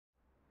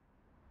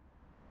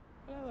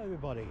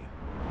everybody,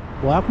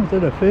 welcome to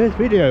the first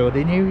video of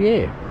the new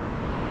year.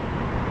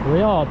 We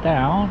are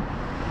down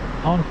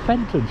on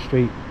Fenton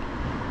Street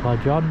by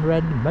John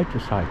Wren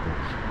Motorcycles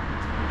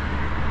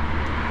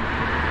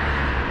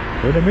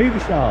with a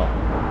MovieStar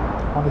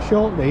on a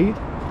short lead,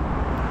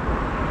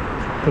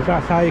 because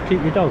that's how you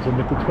keep your dogs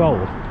under control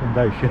in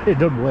those shit. It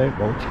doesn't work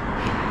much.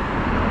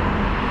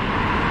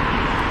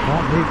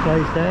 That new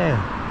place there,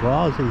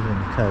 Brazzies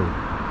and Co.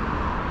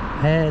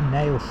 Hair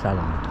nail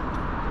salon,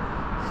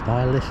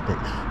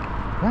 stylistics.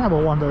 Have a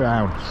wander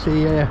around,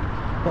 see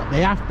what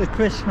the after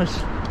Christmas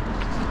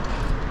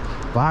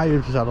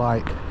vibes are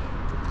like.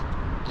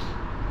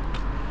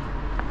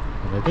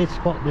 And I did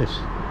spot this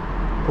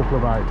couple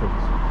of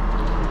items.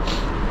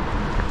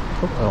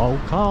 Couple of old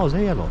cars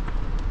here, look.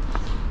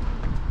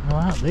 How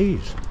about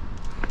these?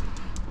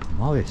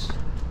 Morris.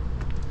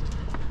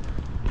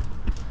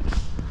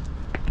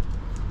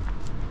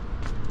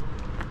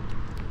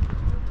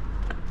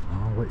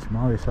 Which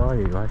Morris are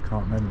you? I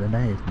can't remember the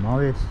name.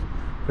 Morris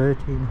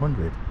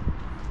 1300.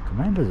 I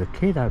remember as a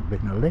kid I'd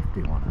been a lift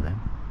in one of them.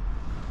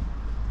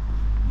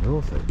 We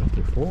also got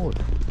a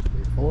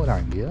Ford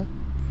Angular.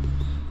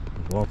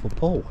 There's one for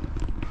Paul.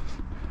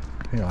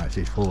 He likes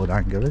his Ford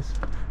Angulars.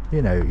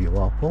 You know who you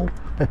are, Paul.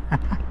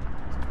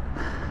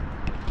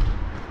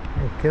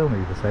 He'll kill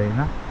me for saying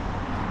that.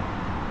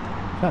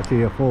 It's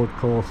actually a Ford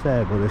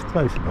Corsair, but it's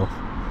close enough.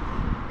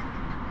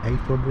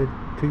 800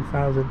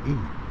 2000E.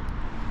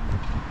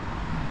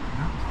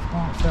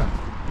 Smart stuff.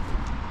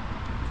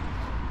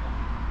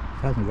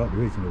 It hasn't got the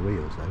original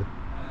wheels though.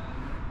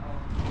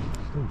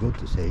 Still good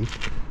to see.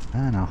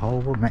 And a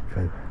whole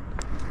Metro.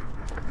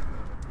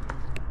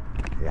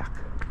 Yuck.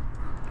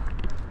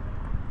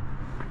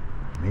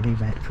 Mini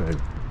Metro.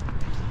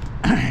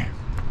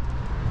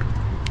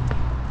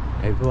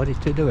 Everybody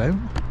to their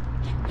own.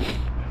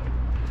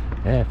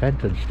 Yeah,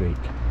 Fenton Street.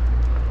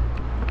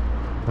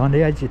 On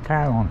the edge of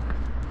town.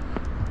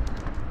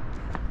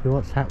 See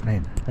what's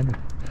happening. And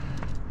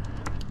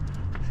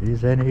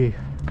is any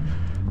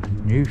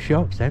new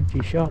shops,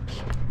 empty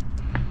shops?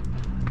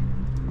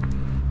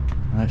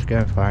 Let's go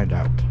and find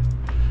out.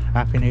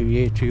 Happy New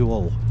Year to you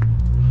all.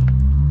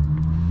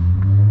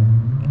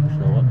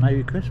 So what,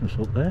 Merry Christmas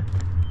up there.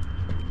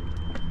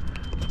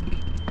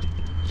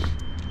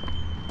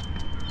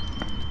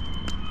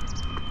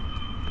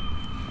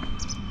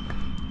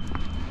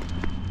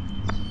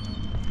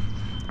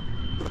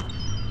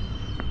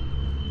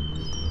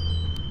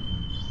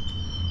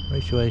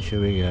 Which way shall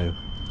we go?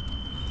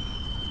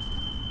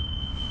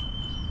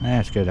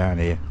 Let's go down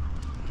here.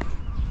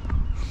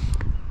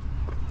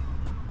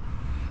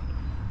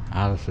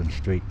 Allison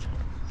Street.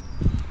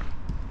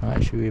 I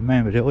actually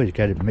remember, they always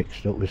get it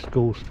mixed up with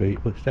School Street,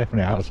 but it's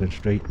definitely Allison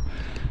Street.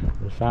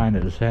 The sign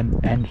at the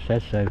end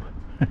says so.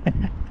 A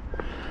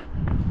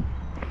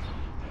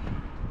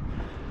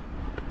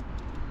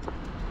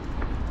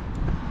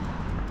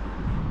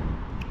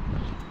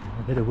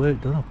bit of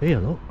work done up here,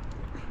 look.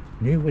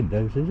 New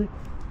windows, is it?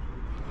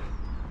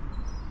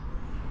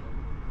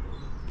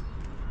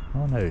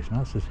 Oh no, it's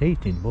not. There's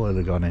heating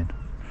boiler gone in.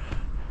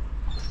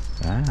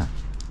 Ah.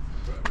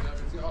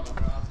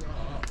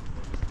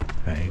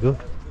 Very good.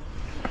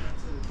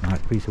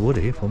 Nice piece of wood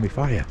here for my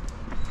fire.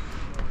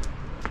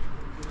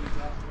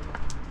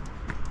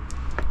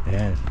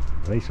 Yeah,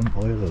 recent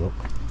boiler, look.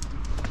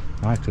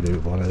 I could do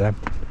with one of them.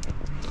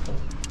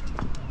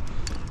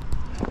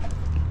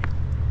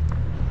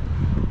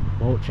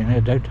 Fortunately, I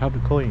don't have the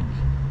coins.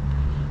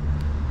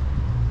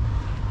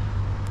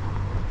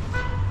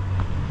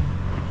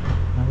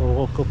 We'll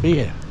walk up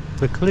here,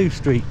 the Clue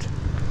Street.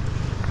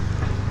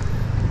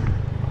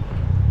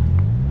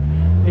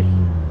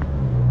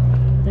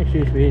 This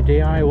used to be a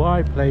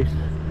DIY place.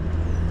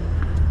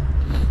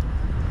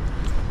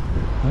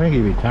 I think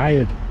he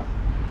retired.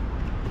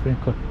 It's been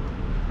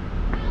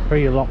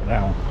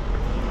pre-lockdown.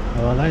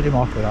 So I let him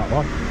off with that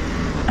one.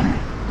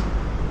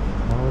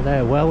 Over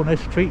there,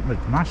 wellness treatment,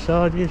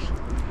 massages,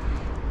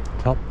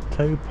 top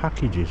toe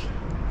packages,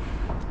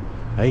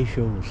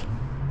 facials,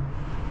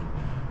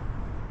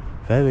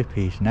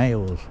 therapies,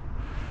 nails,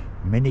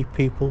 mini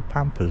people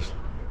pampers.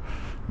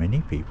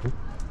 Mini people,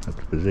 I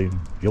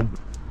presume young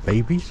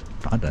babies,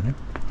 I don't know.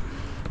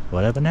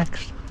 Whatever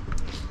next.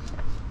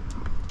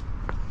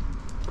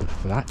 The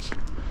flats.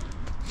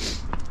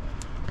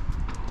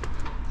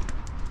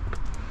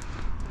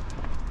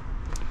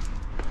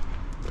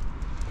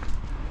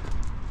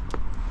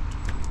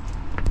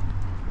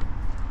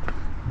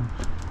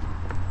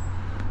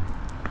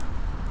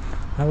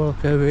 Have a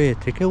look over here,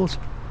 Tickles.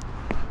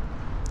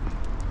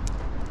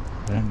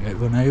 Don't get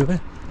run over.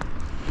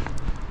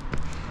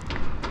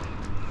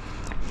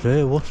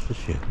 Sir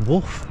Worcestershire.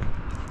 Woof,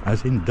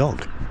 as in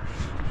dog.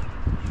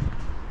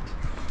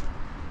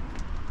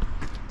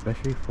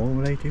 Especially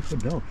formulated for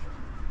dogs.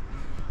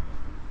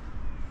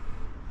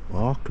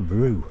 Bark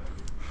Brew.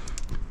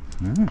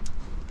 Ah.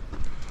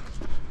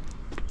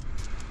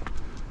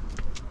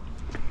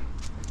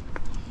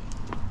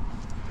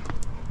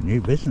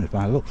 New business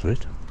by the looks of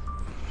it.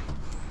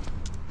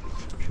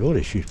 Sure,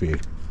 this used to be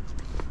an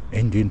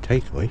Indian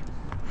takeaway.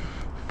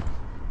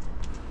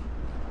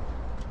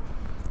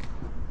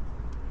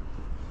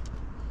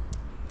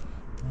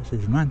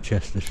 This is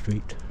Manchester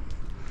Street.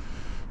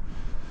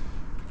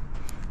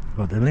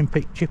 Got the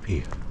Olympic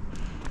Chippy.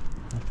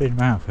 It's been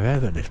around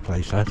forever, this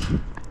place has.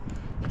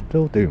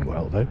 Still doing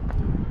well though.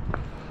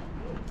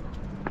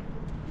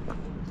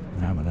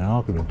 I'm having an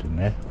argument in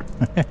there.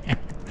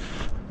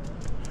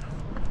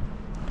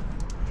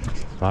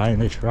 Fine,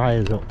 this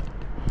fryers up.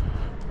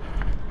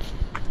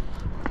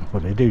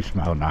 But they do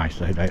smell nice,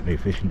 they don't, the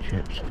fish and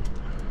chips.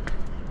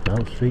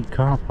 Bell Street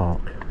car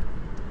park.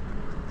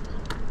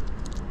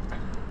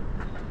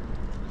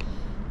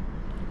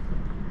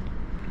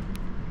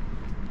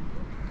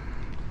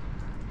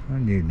 A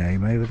new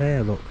name over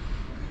there, look.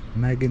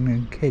 Megan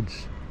and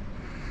Kids.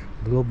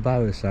 Blood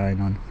Barrow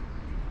sign on.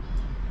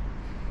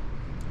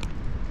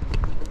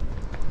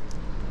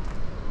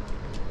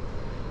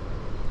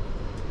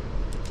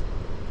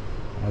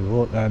 I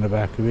walked down the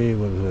back of here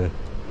with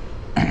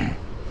I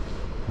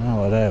don't know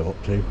what they're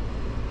up to.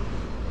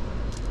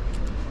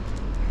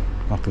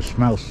 I can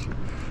smell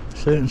a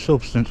certain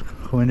substance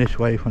coming this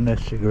way from their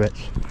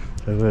cigarettes,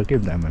 so we'll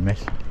give them a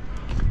miss.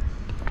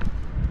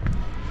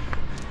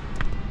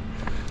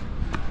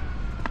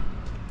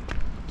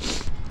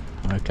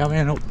 We're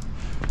coming up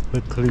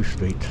with Clue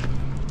Street.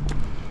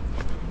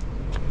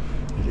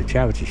 There's a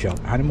charity shop,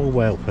 Animal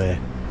Welfare.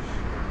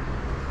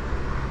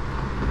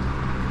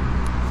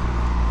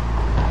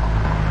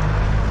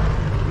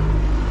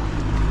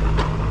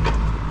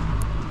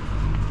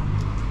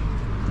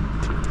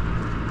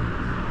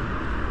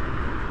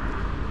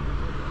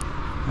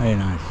 Very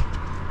nice.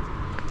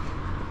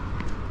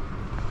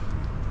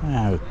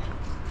 Now,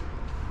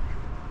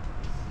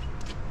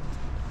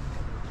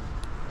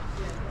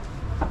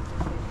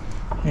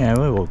 yeah,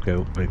 we will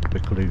go up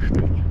Clue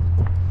Street.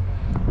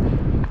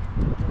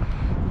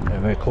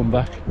 Then we'll come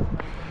back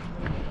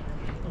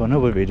for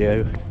another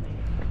video.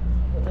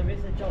 But there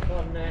is a job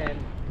on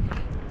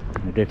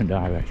In a different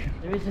direction.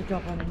 there is a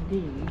job on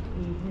Indeed,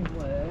 evening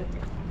work.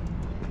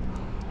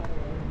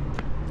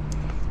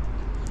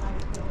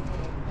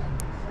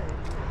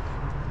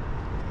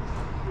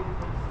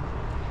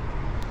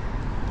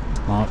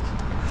 Mark,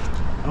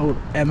 old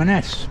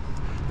M&S,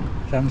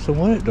 having some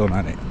work done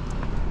on it.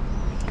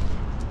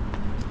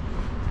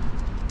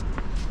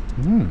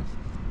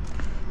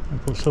 I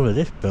put some of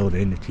this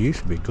building, it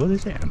used to be good,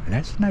 is it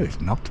M&S? No, it's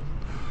not.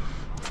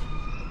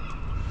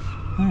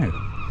 No.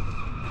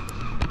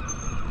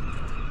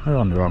 They're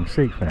on the wrong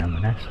street for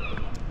M&S.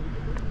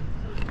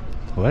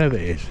 Whatever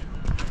it is,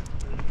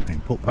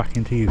 been put back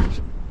into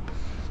use.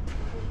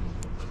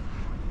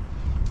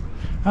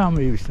 Oh,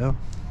 MovieStar.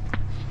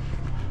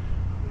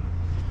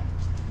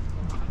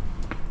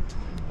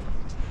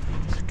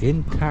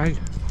 Skin tag,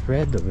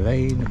 thread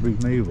vein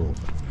removal,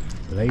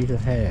 laser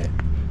hair.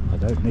 I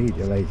don't need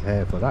your laser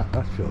hair for that,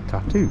 that's your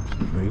tattoo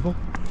removal.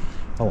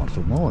 I want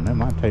some more and they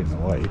might take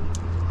them away.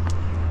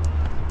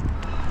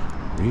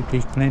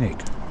 Beauty clinic.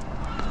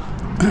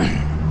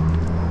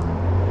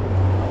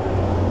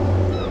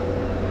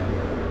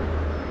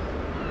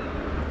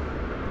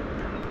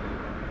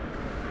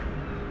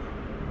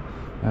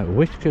 At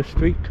Whitaker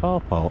Street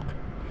car park.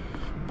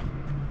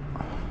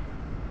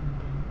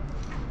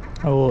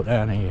 I'll walk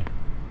down here.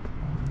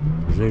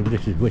 Presume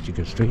this is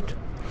Whitaker Street.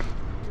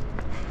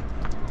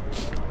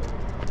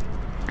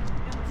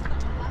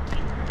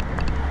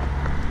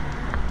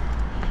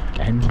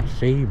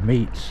 NC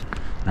Meats.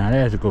 Now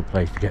there's a good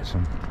place to get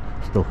some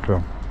stuff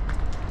from.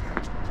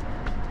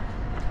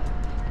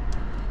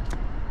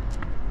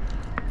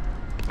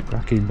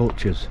 Cracking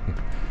butchers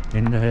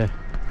in the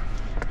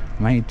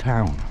main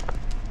town.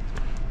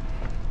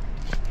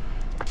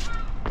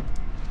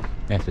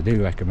 Yes, I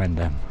do recommend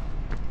them.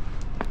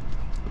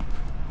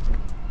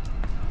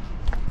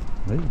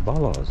 These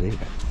bollards here.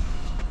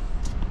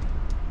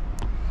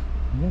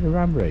 You get a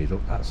ram raise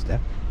up that step.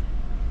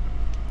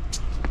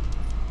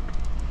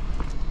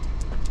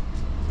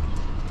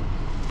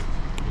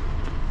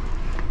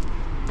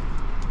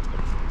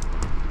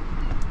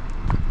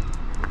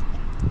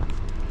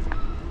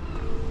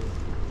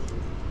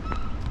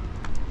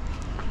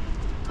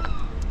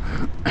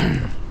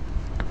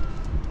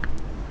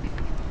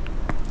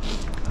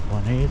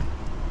 One here.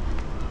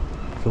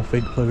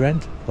 Something for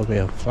rent, probably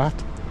a flat.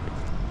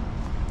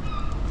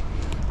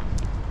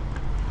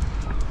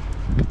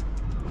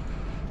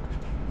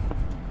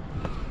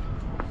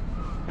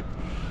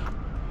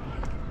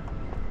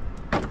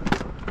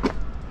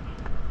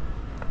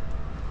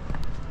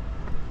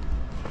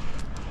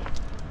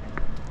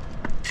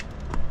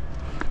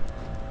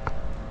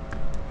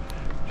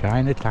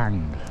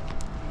 Chinatown.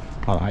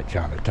 I like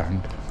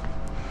Chinatown.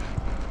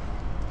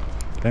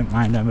 Don't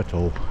mind them at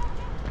all.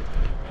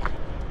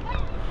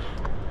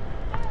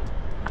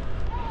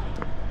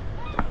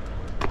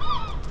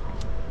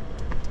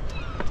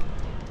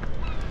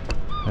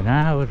 And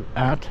now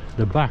at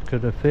the back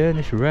of the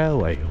Furnace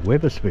Railway,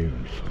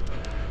 Witherspoons.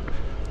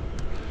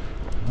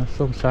 That's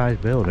some size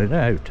building,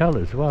 a hotel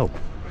as well.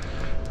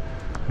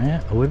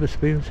 Yeah, a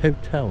Witherspoons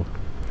Hotel.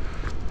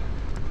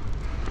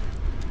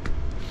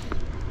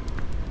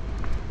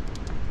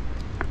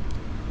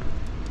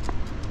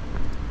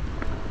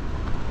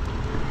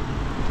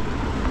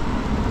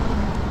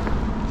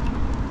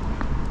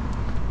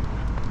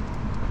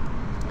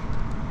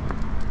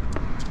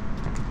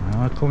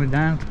 coming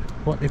down to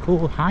what they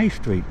call High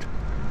Street.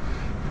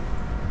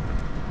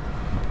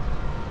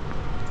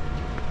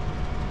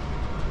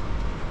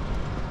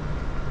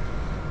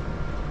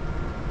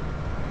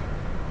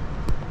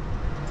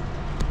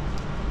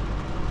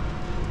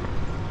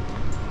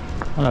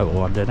 I'll have a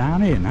wander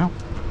down here now.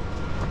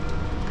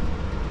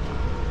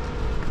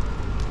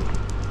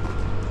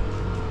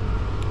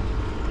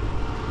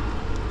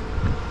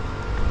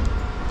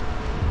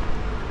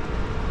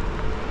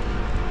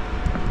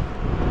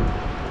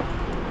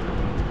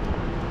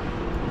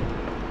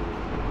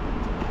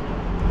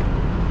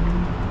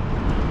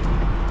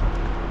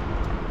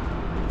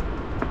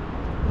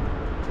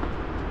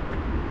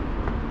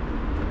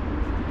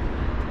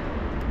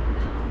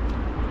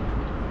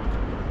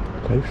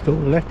 Coastal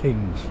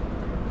lettings.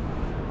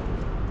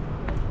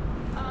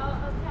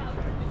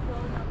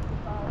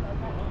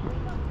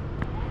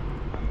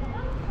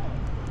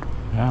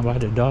 Down by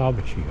the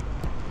Derbyshire.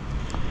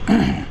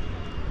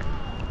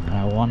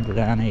 Now wander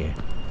down here.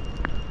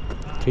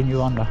 Continue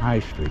on the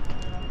High Street.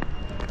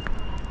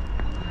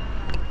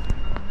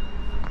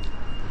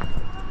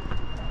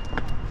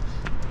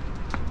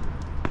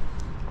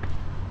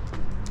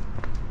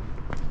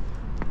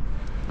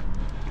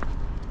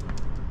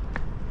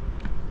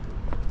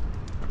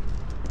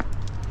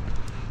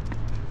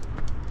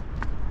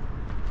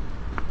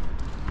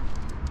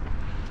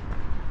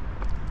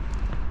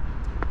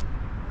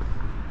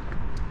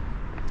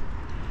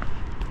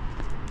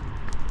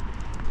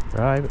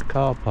 Private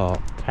car park,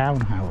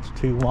 townhouse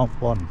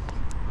 211.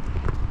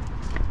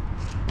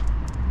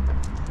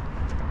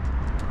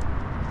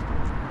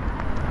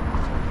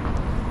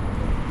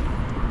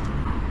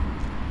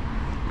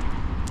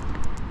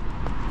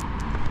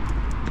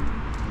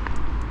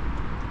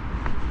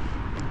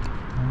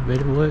 A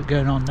bit of work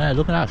going on there.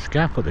 Look at that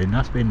scaffolding,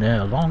 that's been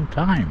there a long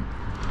time.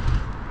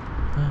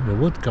 And the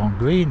wood's gone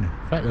green. In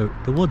fact,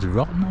 the wood's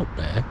rotten up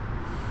there.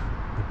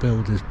 The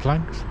builder's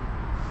planks.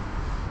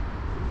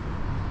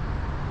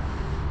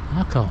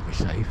 That can't be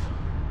safe.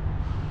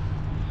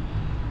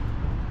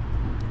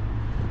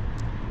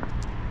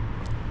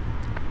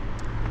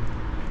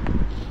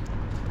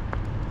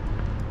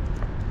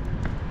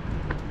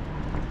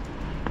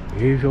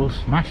 Usual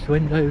smashed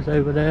windows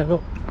over there,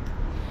 look.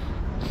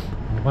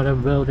 Whatever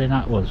building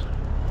that was,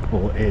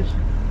 or is.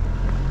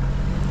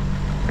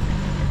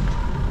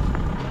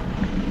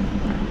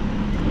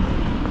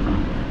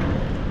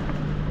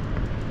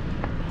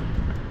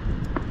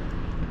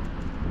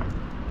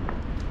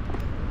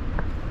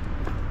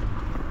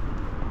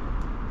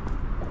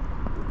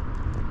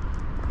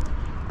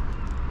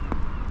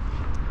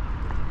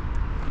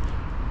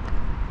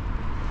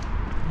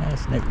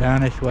 Let's nip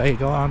down this way,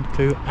 go on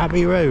to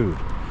Abbey Road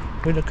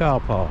with a car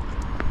park.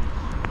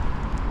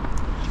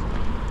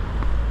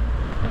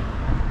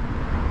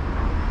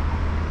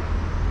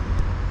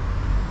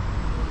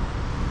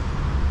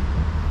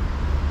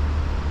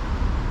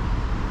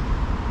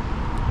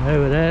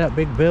 Over there, that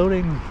big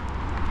building,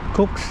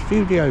 Cook's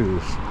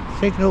Studios,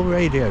 Signal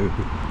Radio.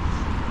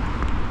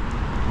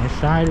 This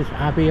side is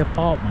Abbey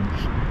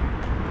Apartments.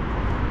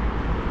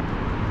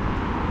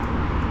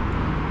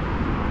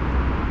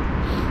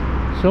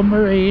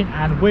 Submarine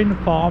and wind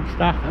farm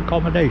staff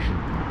accommodation.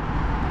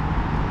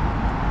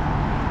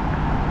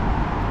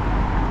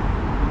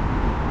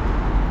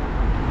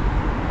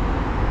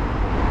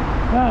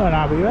 Well, on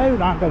Abbey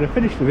Road, I'm going to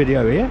finish the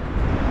video here.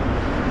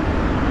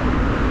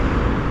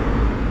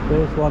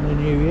 First one in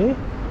the new year.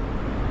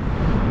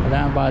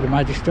 Down by the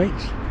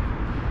magistrates.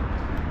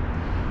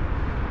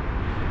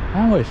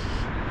 And we're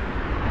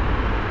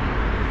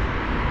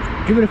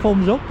give it a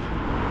thumbs up.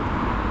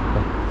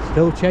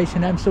 Still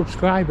chasing them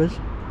subscribers.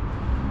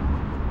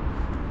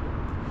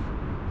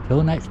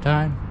 Till next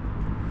time,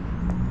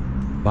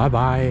 bye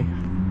bye.